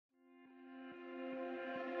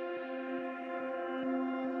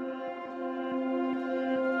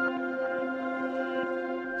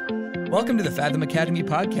Welcome to the Fathom Academy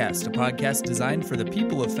podcast, a podcast designed for the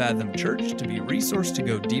people of Fathom Church to be resourced to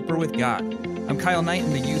go deeper with God. I'm Kyle Knight,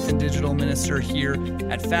 I'm the youth and digital minister here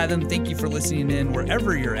at Fathom. Thank you for listening in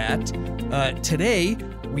wherever you're at. Today,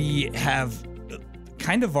 we have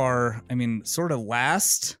kind of our, sort of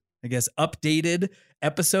last, updated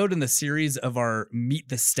episode in the series of our Meet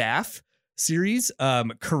the Staff series.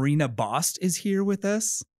 Karina Bost is here with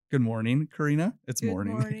us. Good morning, Karina. It's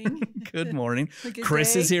morning. Good morning.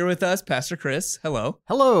 Chris is here with us. Pastor Chris. Hello.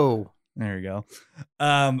 Hello. There you go.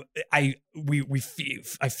 I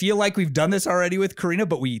feel like we've done this already with Karina,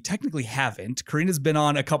 but we technically haven't. Karina's been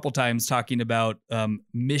on a couple times talking about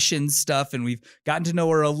mission stuff, and we've gotten to know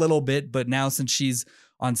her a little bit. But now, since she's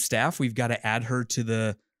on staff, we've got to add her to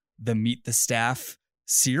the Meet the Staff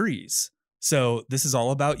series. So this is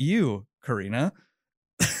all about you, Karina.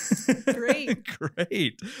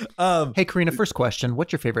 Great. Hey, Karina, first question.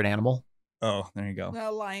 What's your favorite animal? Oh, there you go.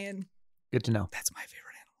 A lion. Good to know. That's my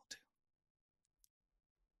favorite animal too.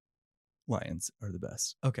 Lions are the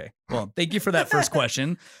best. Okay. Well, thank you for that first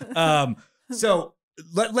question. So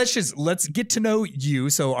let's get to know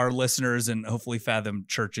you. So our listeners and hopefully Fathom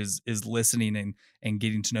Church is listening and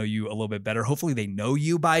getting to know you a little bit better. Hopefully they know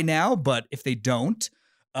you by now, but if they don't,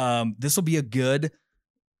 this will be a good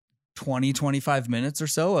 20-25 minutes or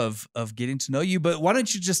so of getting to know you. But why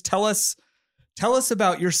don't you just tell us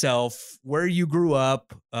about yourself, where you grew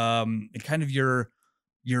up, and kind of your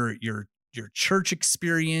church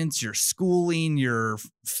experience, your schooling, your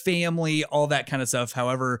family, all that kind of stuff,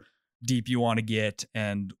 however deep you want to get,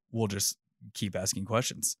 and we'll just keep asking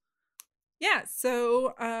questions. Yeah,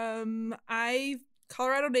 so I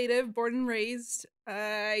Colorado native, born and raised.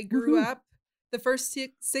 I grew up the first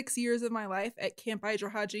 6 years of my life at Camp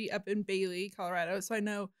Idrahaji up in Bailey, Colorado. So I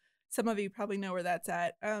know some of you probably know where that's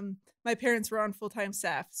at. My parents were on full-time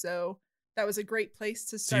staff, so that was a great place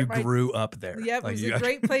to start. So you grew up there. Yep, it was a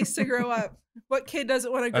great place to grow up. What kid doesn't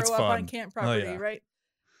want to grow up on camp property, right?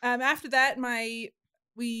 After that,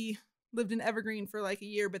 we lived in Evergreen for like a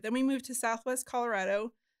year, but then we moved to Southwest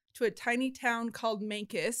Colorado to a tiny town called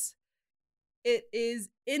Mancos. It is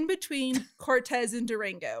in between Cortez and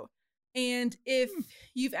Durango. And if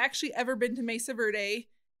you've actually ever been to Mesa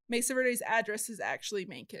Verde's address is actually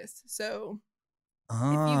Mancos. So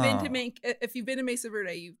if you've been to Mesa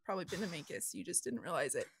Verde, you've probably been to Mancos. You just didn't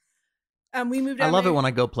realize it. We moved down I love there. it when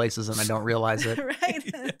I go places and I don't realize it. Right?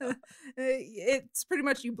 Yeah. It's pretty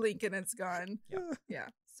much you blink and it's gone. Yeah.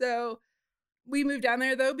 So we moved down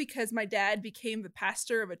there, though, because my dad became the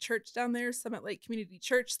pastor of a church down there, Summit Lake Community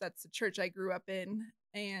Church. That's the church I grew up in.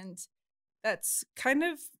 And that's kind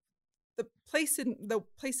of the place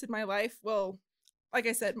in my life. Well, like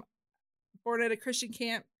I said, born at a Christian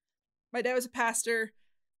camp. My dad was a pastor.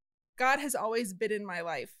 God has always been in my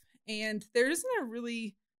life. And there isn't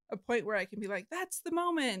a point where I can be like, that's the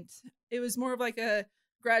moment. It was more of like a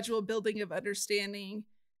gradual building of understanding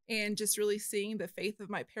and just really seeing the faith of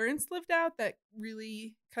my parents lived out that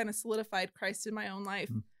really kind of solidified Christ in my own life.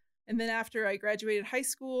 Mm-hmm. And then after I graduated high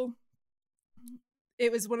school,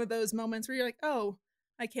 it was one of those moments where you're like, oh,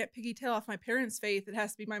 I can't piggytail off my parents' faith. It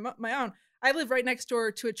has to be my own. I live right next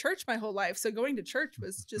door to a church my whole life. So going to church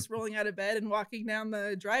was just rolling out of bed and walking down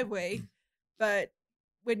the driveway. But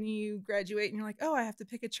when you graduate and you're like, oh, I have to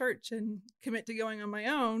pick a church and commit to going on my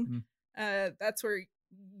own, that's where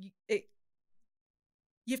you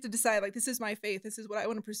have to decide, like, this is my faith. This is what I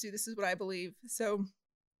want to pursue. This is what I believe. So,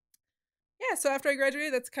 yeah. So after I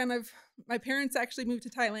graduated, that's kind of, my parents actually moved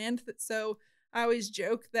to Thailand. So I always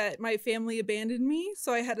joke that my family abandoned me,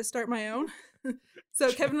 so I had to start my own. So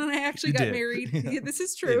Kevin and I actually got married. Yeah, this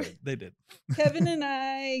is true. They did. Kevin and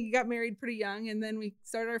I got married pretty young, and then we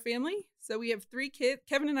started our family. So we have 3 kids.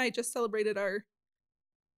 Kevin and I just celebrated our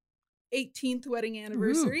 18th wedding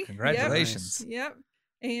anniversary. Ooh, congratulations. Yep.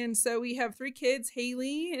 And so we have 3 kids.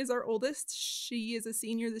 Haley is our oldest. She is a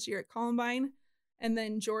senior this year at Columbine. And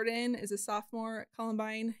then Jordan is a sophomore at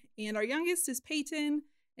Columbine. And our youngest is Peyton.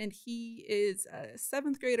 And he is a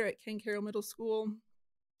 7th grader at Ken Carroll Middle School.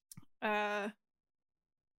 I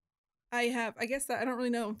don't really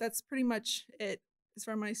know. That's pretty much it as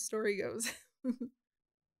far as my story goes.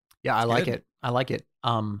 Yeah, I like it.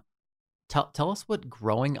 Tell us what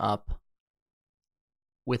growing up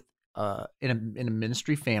with in a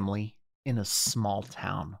ministry family in a small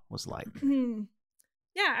town was like.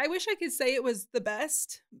 Yeah, I wish I could say it was the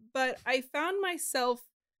best, but I found myself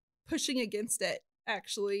pushing against it,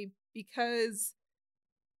 actually, because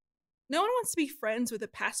no one wants to be friends with a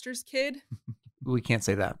pastor's kid. We can't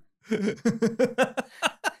say that.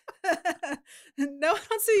 No, I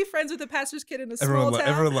don't see friends with a pastor's kid in a small town.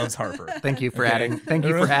 Everyone loves Harper. Thank you for Okay. adding. Thank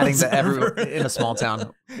you for Everyone adding loves the every Harper. in a small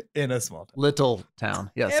town, In a small town. little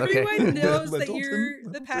town. Yes. Okay. Everyone knows that Littleton. you're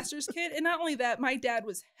the pastor's kid. And not only that, my dad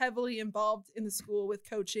was heavily involved in the school with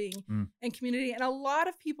coaching and community. And a lot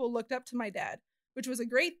of people looked up to my dad, which was a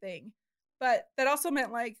great thing. But that also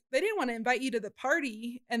meant like they didn't want to invite you to the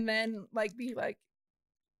party and then like be like,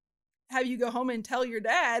 have you go home and tell your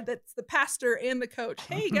dad that's the pastor and the coach,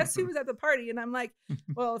 hey, guess who was at the party? And I'm like,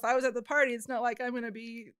 well, if I was at the party, it's not like I'm going to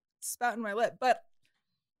be spouting my lip. But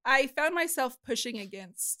I found myself pushing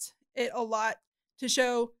against it a lot to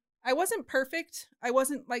show I wasn't perfect. I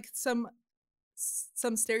wasn't like some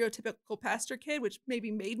stereotypical pastor kid, which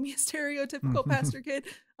maybe made me a stereotypical pastor kid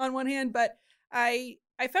on one hand. But I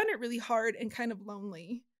found it really hard and kind of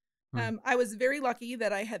lonely. I was very lucky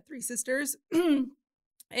that I had 3 sisters.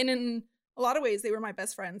 And in a lot of ways, they were my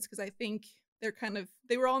best friends because I think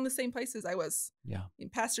they were all in the same place as I was. Yeah.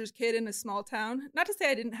 Pastor's kid in a small town. Not to say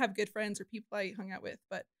I didn't have good friends or people I hung out with,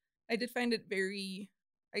 but I did find it very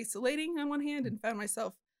isolating on one hand and found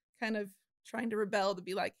myself kind of trying to rebel to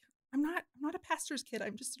be like, I'm not a pastor's kid.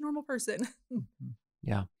 I'm just a normal person.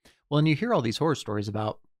 Yeah. Well, and you hear all these horror stories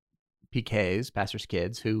about PKs, pastors'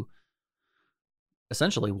 kids, who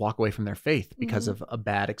essentially walk away from their faith because of a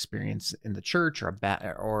bad experience in the church or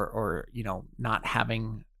not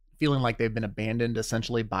feeling like they've been abandoned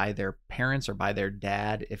essentially by their parents or by their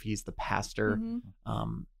dad if he's the pastor.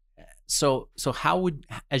 So how would,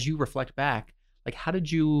 as you reflect back, like how did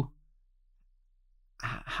you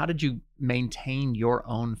maintain your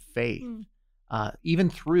own faith even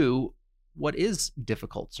through what is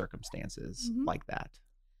difficult circumstances like that?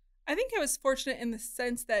 I think I was fortunate in the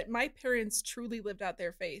sense that my parents truly lived out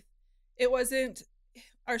their faith. It wasn't,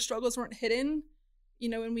 our struggles weren't hidden. You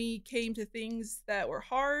know, when we came to things that were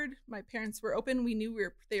hard, my parents were open. We knew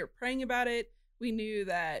they were praying about it. We knew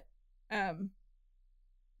that, that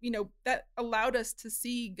allowed us to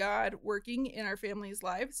see God working in our families'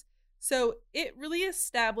 lives. So it really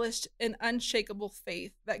established an unshakable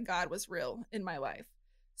faith that God was real in my life.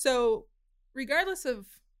 So regardless of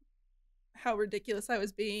how ridiculous I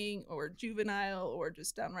was being or juvenile or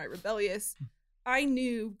just downright rebellious, I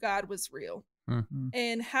knew God was real.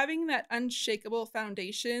 And having that unshakable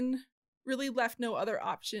foundation really left no other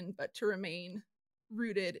option but to remain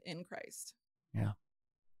rooted in Christ. Yeah.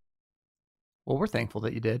 Well, we're thankful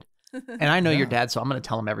that you did. And I know your dad, so I'm going to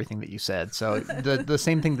tell him everything that you said. So the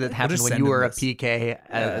same thing that happened when you were a PK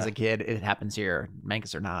as a kid, it happens here,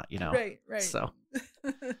 Mankus or not, Right. So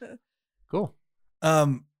cool.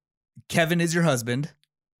 Kevin is your husband.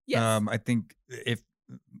 Yes. I think if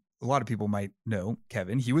a lot of people might know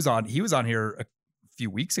Kevin, he was on here a few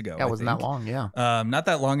weweeks ago. Yeah, it wasn't that long. Yeah. Not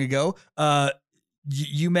that long ago.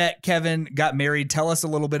 You met Kevin, got married. Tell us a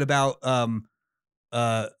little bit about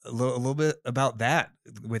a little bit about that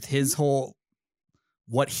with his whole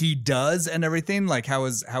what he does and everything. Like how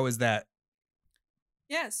is that?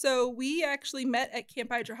 Yeah, so we actually met at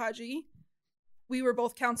Camp Idrahaji. We were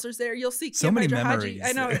both counselors there. You'll see Camp So many Idrahaji. memories.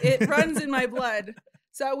 I know, it runs in my blood.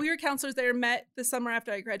 So we were counselors there, met the summer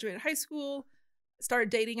after I graduated high school, started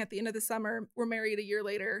dating at the end of the summer. We're married a year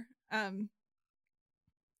later.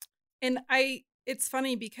 It's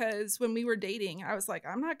funny because when we were dating, I was like,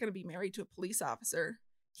 I'm not going to be married to a police officer.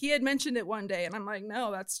 He had mentioned it one day and I'm like,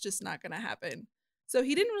 no, that's just not going to happen. So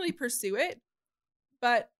he didn't really pursue it,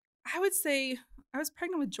 but I would say I was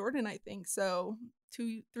pregnant with Jordan, I think. So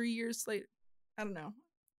 3 years later, I don't know,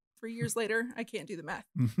 3 years later, I can't do the math.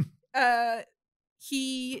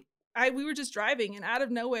 We were just driving and out of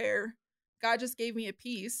nowhere, God just gave me a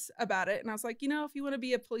peace about it. And I was like, if you want to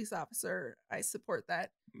be a police officer, I support that.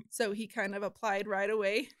 So he kind of applied right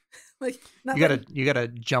away. You gotta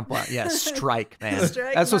jump on. Yeah. Strike, man.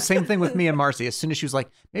 Strike. That's the same thing with me and Marcy. As soon as she was like,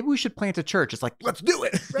 maybe we should plant a church. It's like, let's do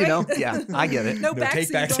it. Right? Yeah, I get it. No take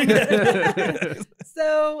backseat.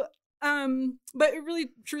 So, but it really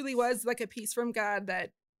truly was like a peace from God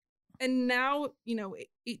and now,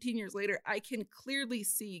 18 years later, I can clearly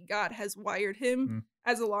see God has wired him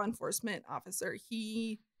as a law enforcement officer.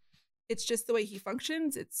 It's just the way he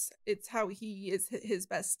functions. It's how he is his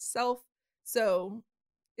best self. So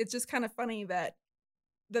it's just kind of funny that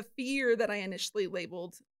the fear that I initially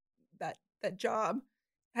labeled that job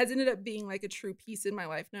has ended up being like a true peace in my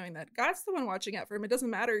life, knowing that God's the one watching out for him. It doesn't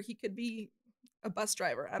matter. He could be a bus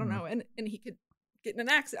driver. I don't know. And he could get in an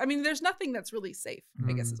accident. I mean, there's nothing that's really safe,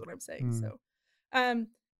 I guess is what I'm saying. So,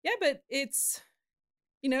 yeah, but it's,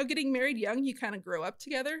 getting married young, you kind of grow up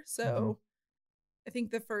together. So I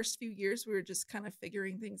think the first few years we were just kind of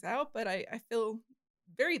figuring things out, but I feel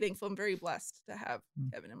very thankful and very blessed to have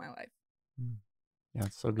Kevin in my life. Yeah,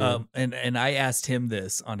 it's so good. And I asked him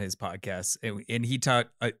this on his podcast, and he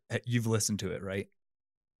talked. You've listened to it, right?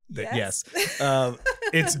 Yes.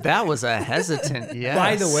 It's That was a hesitant yes.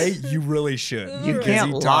 By the way, you really should. You Right.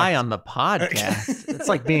 can't lie on the podcast. It's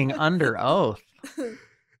like being under oath.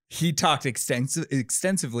 He talked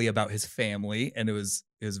extensively about his family, and it was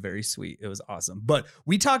very sweet. It was awesome. But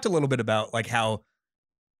we talked a little bit about like how,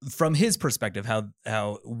 from his perspective,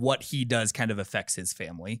 how what he does kind of affects his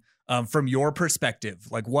family. From your perspective,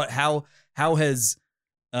 like how has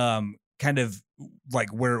kind of like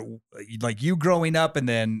where like you growing up and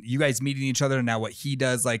then you guys meeting each other and now what he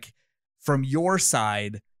does, like from your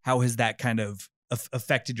side, how has that kind of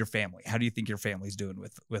affected your family? How do you think your family's doing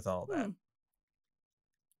with all that?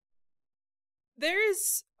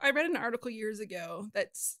 I read an article years ago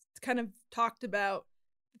that's kind of talked about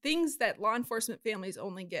things that law enforcement families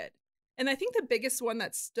only get. And I think the biggest one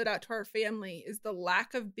that stood out to our family is the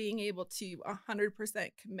lack of being able to 100%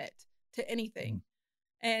 commit to anything.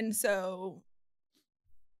 And so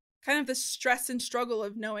kind of the stress and struggle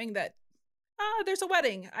of knowing that, there's a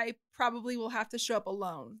wedding. I probably will have to show up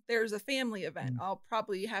alone. There's a family event. I'll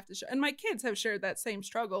probably have to show. And my kids have shared that same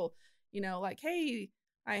struggle, like, hey,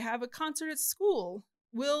 I have a concert at school.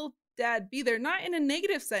 Will dad be there? Not in a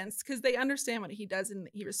negative sense, because they understand what he does and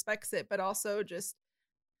he respects it, but also just,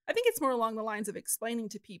 I think it's more along the lines of explaining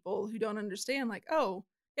to people who don't understand, like, oh,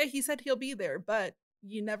 yeah, he said he'll be there, but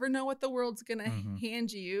you never know what the world's going to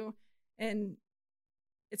hand you. And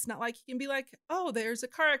it's not like you can be like, oh, there's a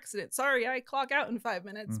car accident. Sorry, I clock out in 5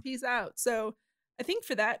 minutes. Peace out. So I think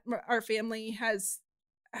for that, our family has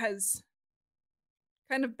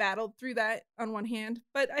kind of battled through that on one hand,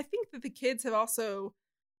 but I think that the kids have also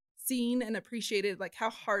seen and appreciated like how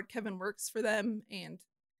hard Kevin works for them, and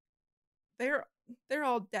they're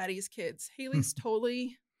all daddy's kids. Haley's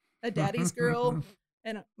totally a daddy's girl,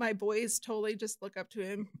 and my boys totally just look up to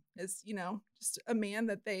him as, just a man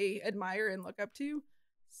that they admire and look up to.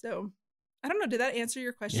 So I don't know. Did that answer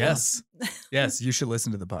your question? Yes. Yes. You should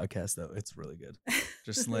listen to the podcast though. It's really good.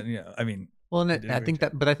 Just letting you know. I mean, well, and I think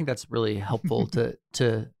that's really helpful to,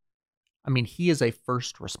 I mean, he is a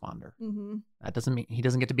first responder. Mm-hmm. That doesn't mean he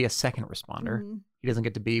doesn't get to be a second responder. Mm-hmm. He doesn't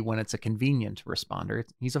get to be when it's a convenient responder.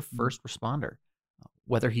 He's a first responder,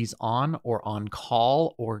 whether he's on or on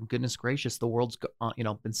call or goodness gracious, the world's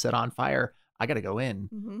been set on fire. I got to go in.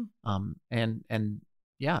 Mm-hmm. And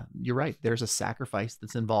yeah, you're right. There's a sacrifice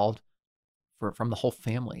that's involved from the whole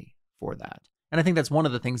family for that. And I think that's one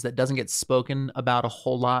of the things that doesn't get spoken about a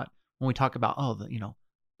whole lot when we talk about,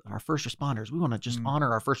 our first responders. We want to just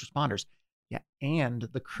honor our first responders. Yeah. And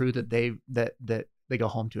the crew that they go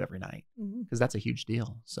home to every night, because that's a huge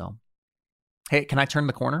deal. So, hey, can I turn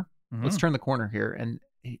the corner? Let's turn the corner here. And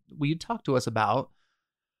will you talk to us about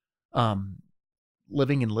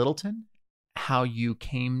living in Littleton, how you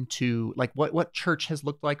came to, like, what church has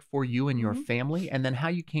looked like for you and your family, and then how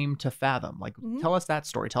you came to Fathom? Like, tell us that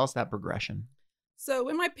story. Tell us that progression. So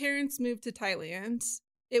when my parents moved to Thailand,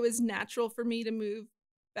 it was natural for me to move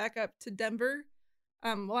back up to Denver.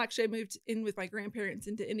 Actually, I moved in with my grandparents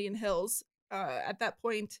into Indian Hills. At that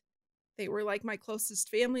point, they were like my closest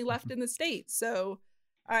family left in the state. So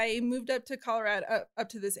I moved up to Colorado, up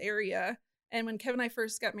to this area. And when Kevin and I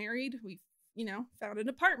first got married, we, found an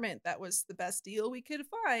apartment that was the best deal we could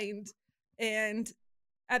find. And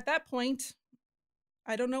at that point,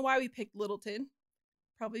 I don't know why we picked Littleton.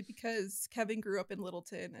 Probably because Kevin grew up in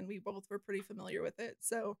Littleton and we both were pretty familiar with it.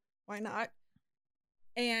 So why not?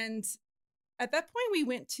 And at that point we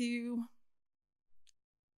went to,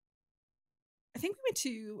 it's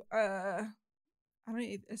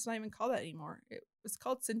not even called that anymore. It was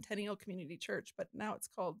called Centennial Community Church, but now it's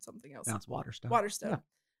called something else. Now it's Waterstone. Yeah.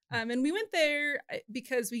 And we went there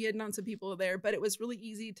because we had known some people there, but it was really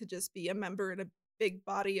easy to just be a member in a big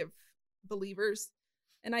body of believers.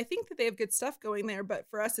 And I think that they have good stuff going there. But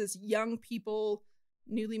for us as young people,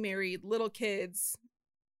 newly married, little kids,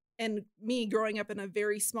 and me growing up in a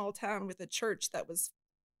very small town with a church that was,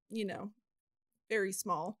 very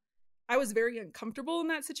small, I was very uncomfortable in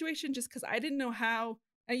that situation just because I didn't know how.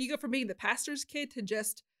 And you go from being the pastor's kid to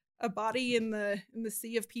just a body in the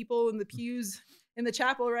sea of people in the pews in the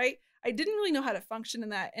chapel, right? I didn't really know how to function in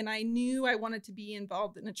that. And I knew I wanted to be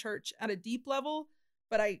involved in a church at a deep level,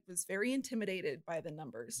 but I was very intimidated by the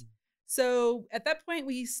numbers. So at that point,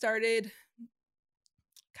 we started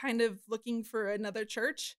kind of looking for another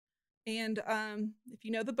church. And if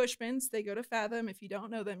you know the Bushmans, they go to Fathom. If you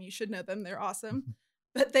don't know them, you should know them. They're awesome.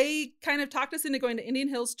 But they kind of talked us into going to Indian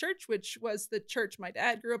Hills Church, which was the church my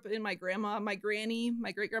dad grew up in. My grandma, my granny,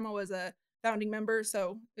 my great-grandma was a founding member.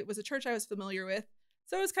 So it was a church I was familiar with.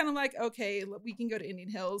 So it was kind of like, okay, we can go to Indian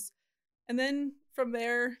Hills. And then from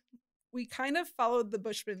there, we kind of followed the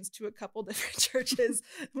Bushmans to a couple different churches.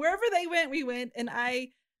 Wherever they went, we went. And I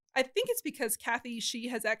think it's because Kathy, she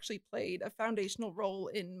has actually played a foundational role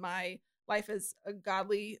in my life as a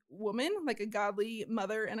godly woman, like a godly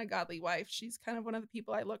mother and a godly wife. She's kind of one of the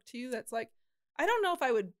people I look to that's like, I don't know if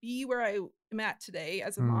I would be where I am at today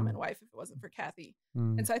as a mom and wife if it wasn't for Kathy.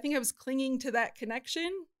 And so I think I was clinging to that connection.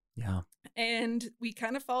 Yeah. And we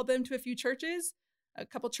kind of followed them to a few churches, a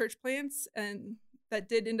couple church plants, and that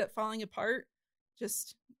did end up falling apart.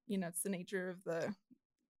 Just, it's the nature of the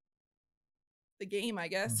game, I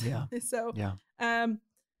guess. Yeah. So Yeah.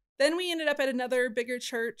 then we ended up at another bigger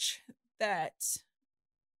church that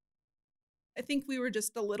I think we were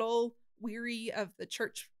just a little weary of the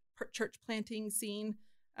church planting scene.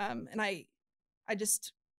 And I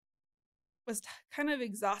just was kind of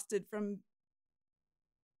exhausted from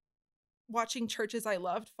watching churches I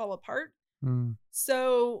loved fall apart.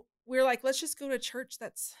 So we're like, let's just go to a church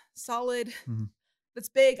that's solid, that's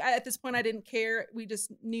big. At this point, I didn't care. We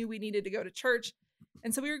just knew we needed to go to church.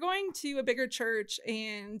 And so we were going to a bigger church,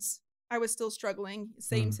 and I was still struggling.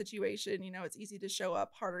 Same situation. It's easy to show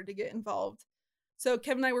up, harder to get involved. So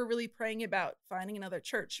Kevin and I were really praying about finding another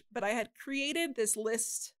church, but I had created this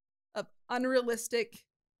list of unrealistic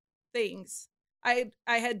things. I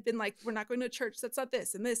had been like, we're not going to a church that's not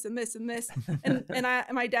this and this and this and this. And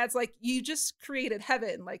my dad's like, you just created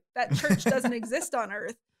heaven. Like, that church doesn't exist on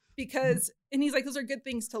earth and he's like, those are good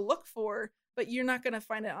things to look for, but you're not going to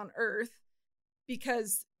find it on earth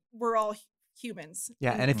because we're all humans.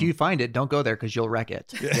 Yeah. And if you find it, don't go there because you'll wreck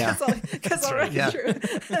it. Yeah. That's right. True.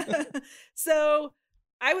 So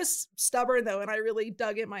I was stubborn though, and I really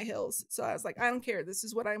dug in my heels. So I was like, I don't care. This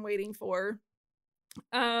is what I'm waiting for.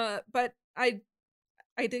 But I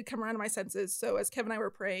did come around to my senses. So as Kevin and I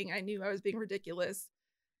were praying, I knew I was being ridiculous.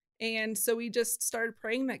 And so we just started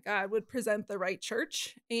praying that God would present the right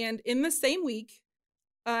church. And in the same week,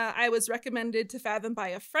 I was recommended to Fathom by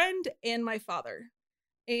a friend and my father.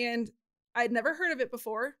 And I'd never heard of it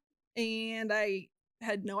before. And I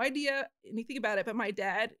had no idea anything about it. But my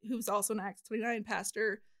dad, who's also an Acts 29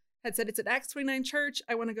 pastor, had said, it's an Acts 29 church.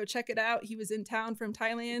 I want to go check it out. He was in town from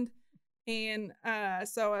Thailand. And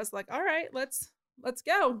so I was like, all right, let's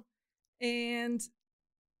go. And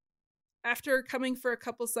after coming for a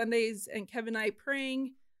couple Sundays and Kevin and I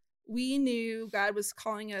praying, we knew God was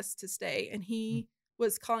calling us to stay, and he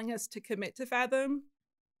was calling us to commit to Fathom,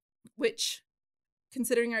 which,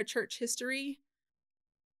 considering our church history,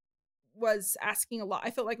 was asking a lot.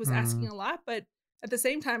 I felt like was asking a lot, but at the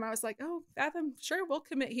same time, I was like, oh, Fathom, sure, we'll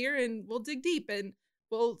commit here and we'll dig deep and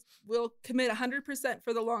we'll commit 100%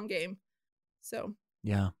 for the long game. So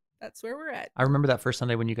yeah, that's where we're at. I remember that first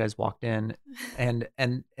Sunday when you guys walked in, and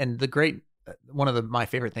the great, one of my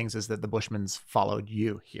favorite things is that the Bushmans followed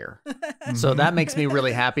you here. So that makes me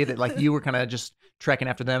really happy that like you were kind of just trekking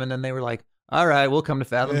after them, and then they were like, all right, we'll come to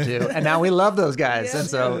Fathom too. And now we love those guys. And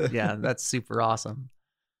so, yeah, that's super awesome.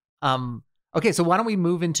 Okay. So why don't we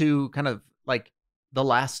move into kind of like the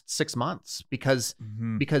last 6 months, because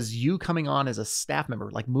you coming on as a staff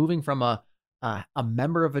member, like moving from a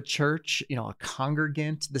member of a church, a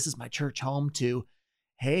congregant, this is my church home, to,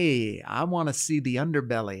 hey, I want to see the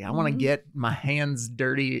underbelly. I want to get my hands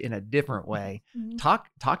dirty in a different way. Talk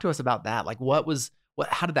to us about that. Like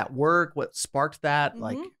how did that work? What sparked that?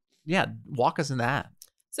 Like, yeah, walk us in that.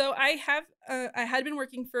 So I had been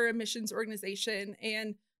working for a missions organization,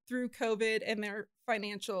 and through COVID and their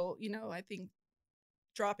financial, I think,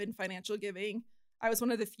 drop in financial giving, I was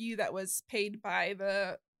one of the few that was paid by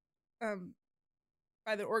the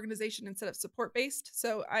organization instead of support based.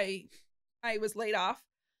 So I was laid off.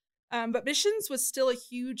 But missions was still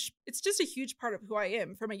it's just a huge part of who I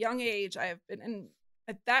am. From a young age, I have been, and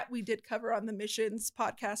that we did cover on the missions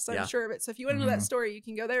podcast, so I'm sure of it. So if you want to know that story, you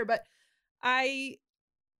can go there. But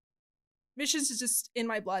missions is just in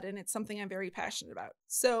my blood, and it's something I'm very passionate about.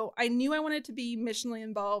 So I knew I wanted to be missionally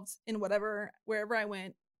involved in wherever I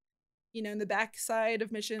went. In the backside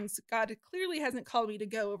of missions, God clearly hasn't called me to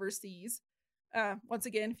go overseas. Once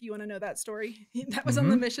again, if you want to know that story, that was on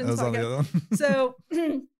the missions podcast. So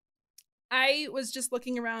I was just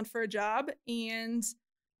looking around for a job, and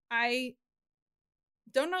I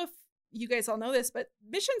don't know if you guys all know this, but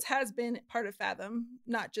missions has been part of Fathom,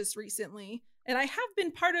 not just recently. And I have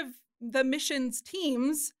been part of the missions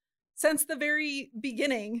teams since the very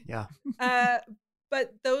beginning. Yeah.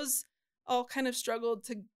 But those all kind of struggled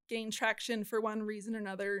to gain traction for one reason or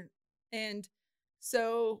another. And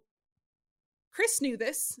so Chris knew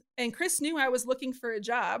this, and Chris knew I was looking for a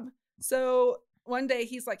job. So one day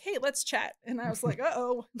he's like, hey, let's chat. And I was like,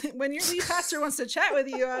 uh-oh, when your lead pastor wants to chat with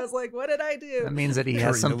you, I was like, what did I do? That means that he has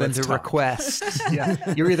Karina, something to talk. request.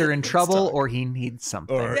 Yeah. You're either in trouble or he needs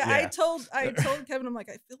something. Or- Yeah, yeah. I told Kevin, I'm like,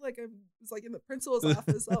 I feel like I was like in the principal's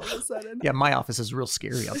office all of a sudden. Yeah, my office is real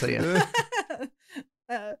scary, I'll tell you.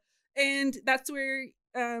 And that's where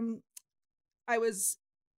I was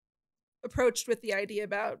approached with the idea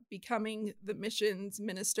about becoming the missions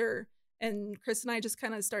minister. And Chris and I just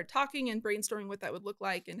kind of started talking and brainstorming what that would look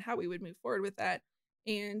like and how we would move forward with that.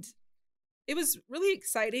 And it was really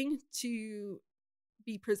exciting to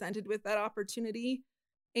be presented with that opportunity.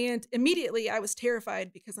 And immediately I was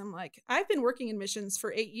terrified because I'm like, I've been working in missions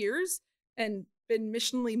for 8 years and been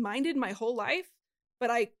missionally minded my whole life,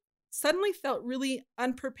 but I suddenly felt really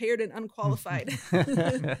unprepared and unqualified.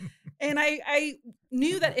 And I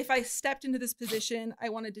knew that if I stepped into this position, I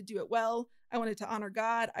wanted to do it well. I wanted to honor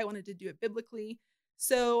God. I wanted to do it biblically.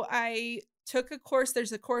 So I took a course.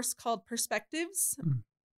 There's a course called Perspectives.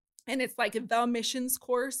 And it's like a the missions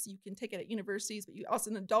course. You can take it at universities, but you also,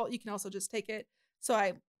 an adult, you can also just take it. So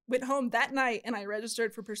I went home that night and I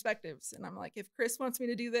registered for Perspectives. And I'm like, if Chris wants me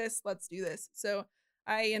to do this, let's do this. So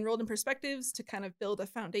I enrolled in Perspectives to kind of build a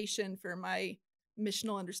foundation for my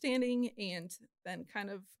missional understanding. And then kind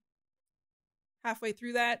of halfway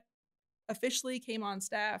through that, officially came on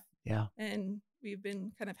staff. Yeah. And we've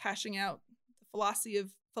been kind of hashing out the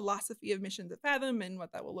philosophy of missions at Fathom and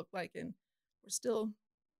what that will look like. And we're still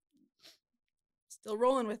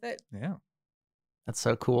rolling with it. Yeah. That's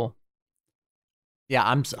so cool. Yeah,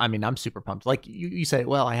 I'm super pumped. Like you say,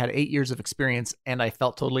 well, I had 8 years of experience and I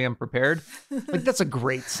felt totally unprepared. Like, that's a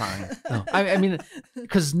great sign. I mean,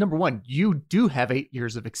 because number one, you do have 8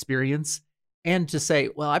 years of experience, and to say,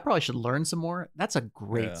 well, I probably should learn some more. That's a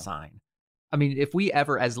great sign. I mean, if we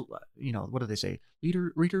ever, as you know, what do they say?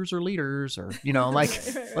 Readers or leaders, or, you know, like,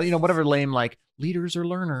 Right. well, you know, whatever lame, like leaders or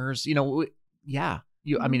learners, you know, yeah.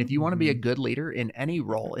 I mean, if you want to be a good leader in any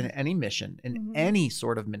role, in any mission, in any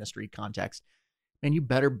sort of ministry context, man, you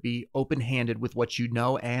better be open-handed with what you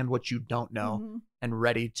know and what you don't know, and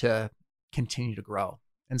ready to continue to grow.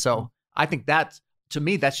 And so I think that's, to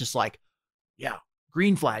me, that's just like, yeah,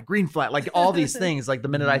 green flag, like all these things. Like the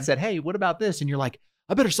minute I said, hey, what about this? And you're like,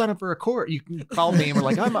 I better sign up for a course. You can call me and we're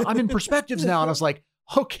like, I'm in Perspectives now. And I was like,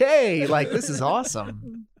 okay, like, this is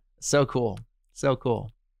awesome. So cool. So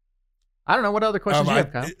cool. I don't know what other questions you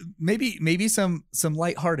have, Kyle. Maybe some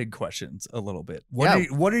lighthearted questions a little bit.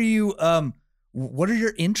 What are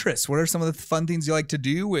your interests? What are some of the fun things you like to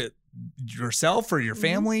do with yourself or your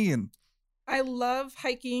family? And I love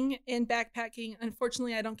hiking and backpacking.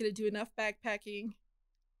 Unfortunately, I don't get to do enough backpacking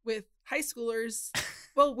with high schoolers.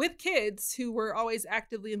 Well, with kids who were always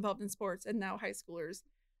actively involved in sports, and now high schoolers.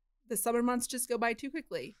 The summer months just go by too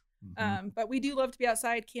quickly. But we do love to be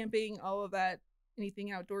outside, camping, all of that, anything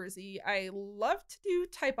outdoorsy. I love to do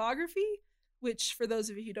typography, which, for those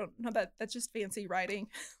of you who don't know, that's just fancy writing.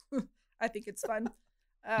 I think it's fun.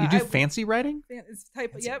 You do fancy writing? It's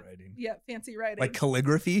fancy writing. Yep, fancy writing. Like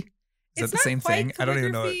calligraphy? Is that the same quite thing? I don't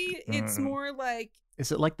even know. It's more like...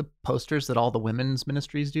 Is it like the posters that all the women's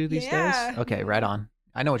ministries do these days? Okay, right on.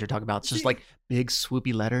 I know what you're talking about. It's just like big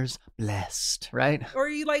swoopy letters, blessed, right? Or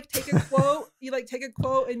you like take a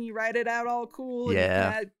quote, and you write it out all cool. And you can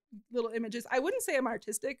add little images. I wouldn't say I'm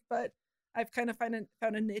artistic, but I've kind of found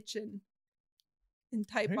a niche in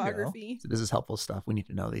typography. So this is helpful stuff. We need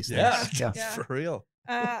to know these things. Yeah, for real.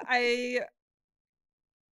 I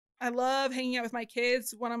love hanging out with my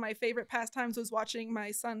kids. One of my favorite pastimes was watching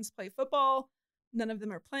my sons play football. None of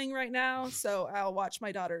them are playing right now, so I'll watch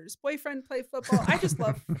my daughter's boyfriend play football.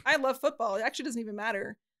 I love football. It actually doesn't even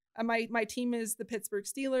matter. My team is the Pittsburgh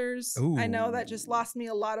Steelers. Ooh. I know that just lost me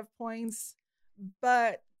a lot of points,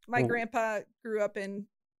 but my grandpa grew up in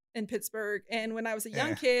Pittsburgh, and when I was a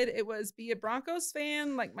young kid, it was be a Broncos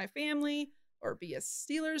fan like my family, or be a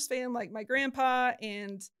Steelers fan like my grandpa,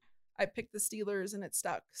 and I picked the Steelers and it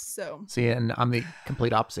stuck. So see, and I'm the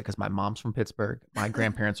complete opposite, because my mom's from Pittsburgh, my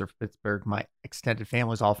grandparents are from Pittsburgh, my extended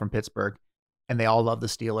family is all from Pittsburgh, and they all love the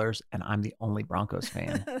Steelers, and I'm the only Broncos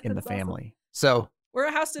fan in the family. Awesome. So we're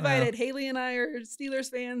a house divided. Haley and I are Steelers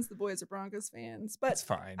fans. The boys are Broncos fans. But that's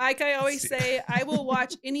fine. Like I always say, I will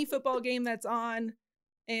watch any football game that's on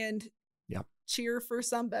and cheer for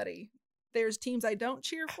somebody. There's teams I don't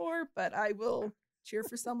cheer for, but I will cheer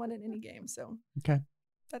for someone in any game. So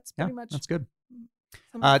that's pretty much that's good.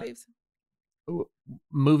 Some of my faves.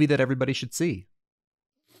 Movie that everybody should see.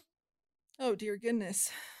 Oh dear goodness,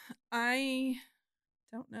 I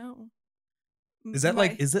don't know. Is that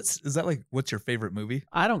like is that like what's your favorite movie?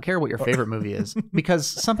 I don't care what your favorite movie is, because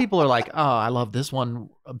some people are like, oh, I love this one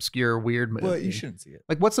obscure, weird movie. Well, you shouldn't see it.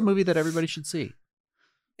 Like, what's a movie that everybody should see?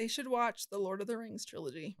 They should watch the Lord of the Rings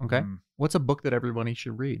trilogy. Okay. What's a book that everybody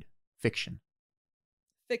should read? Fiction.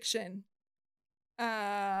 Fiction.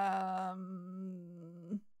 The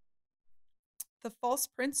False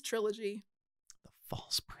Prince trilogy. The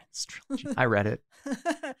False Prince trilogy. I read it.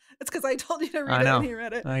 It's because I told you to read it and he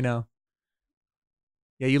read it. I know.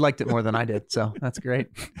 Yeah, you liked it more than I did, so that's great.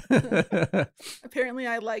 Apparently,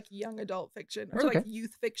 I like young adult fiction or That's okay. like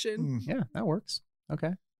youth fiction. Yeah, that works.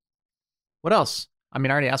 Okay. What else? I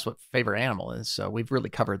mean, I already asked what favorite animal is, so we've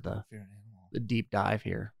really covered the deep dive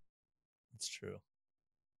here. That's true.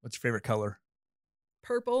 What's your favorite color?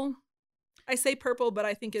 Purple. I say purple, but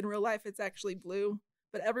I think in real life it's actually blue.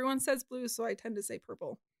 But everyone says blue, so I tend to say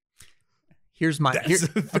purple. Here's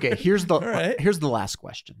here's the here's the last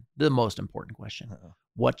question, the most important question. Uh-oh.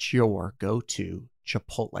 What's your go-to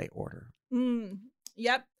Chipotle order?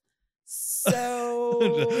 Yep. So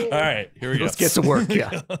all right, here we go. Let's get to work.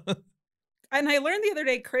 Yeah. And I learned the other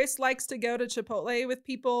day, Chris likes to go to Chipotle with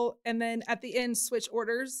people and then at the end switch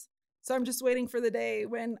orders. So I'm just waiting for the day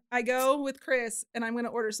when I go with Chris and I'm going to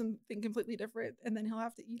order something completely different and then he'll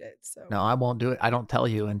have to eat it. So No, I won't do it. I don't tell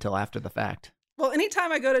you until after the fact. Well,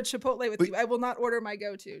 anytime I go to Chipotle with you, I will not order my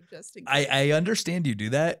go-to just in case. I understand you do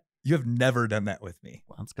that. You have never done that with me.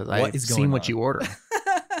 Well, it's because I've seen what you order.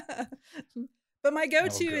 But my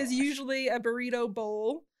go-to is usually a burrito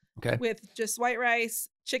bowl with just white rice,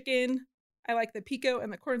 chicken. I like the pico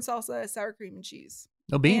and the corn salsa, sour cream and cheese.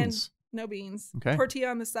 No beans. No beans. Okay. Tortilla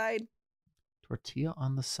on the side. Tortilla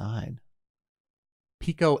on the side.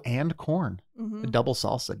 Pico and corn. A double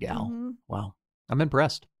salsa gal. Wow. I'm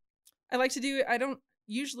impressed. I like to do, I don't,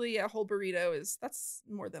 usually a whole burrito that's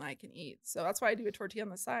more than I can eat. So that's why I do a tortilla on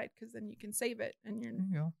the side, because then you can save it and you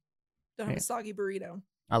don't have a soggy burrito.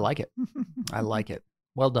 I like it. I like it.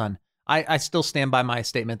 Well done. I still stand by my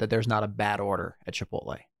statement that there's not a bad order at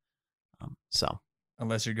Chipotle. So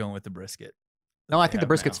unless you're going with the brisket. No, I think the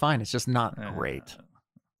brisket's fine. It's just not great.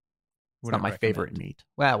 It's not my favorite meat.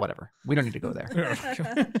 Well, whatever. We don't need to go there.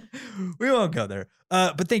 We won't go there.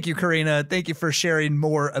 But thank you, Karina. Thank you for sharing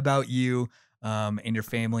more about you and your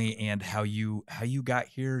family and how you got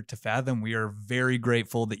here to Fathom. We are very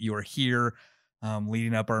grateful that you are here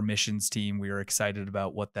leading up our missions team. We are excited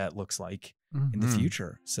about what that looks like in the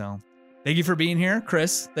future. So thank you for being here.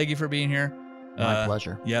 Chris, thank you for being here. My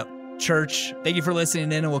pleasure. Yep. Church, thank you for listening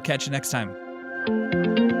in, and we'll catch you next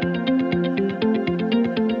time.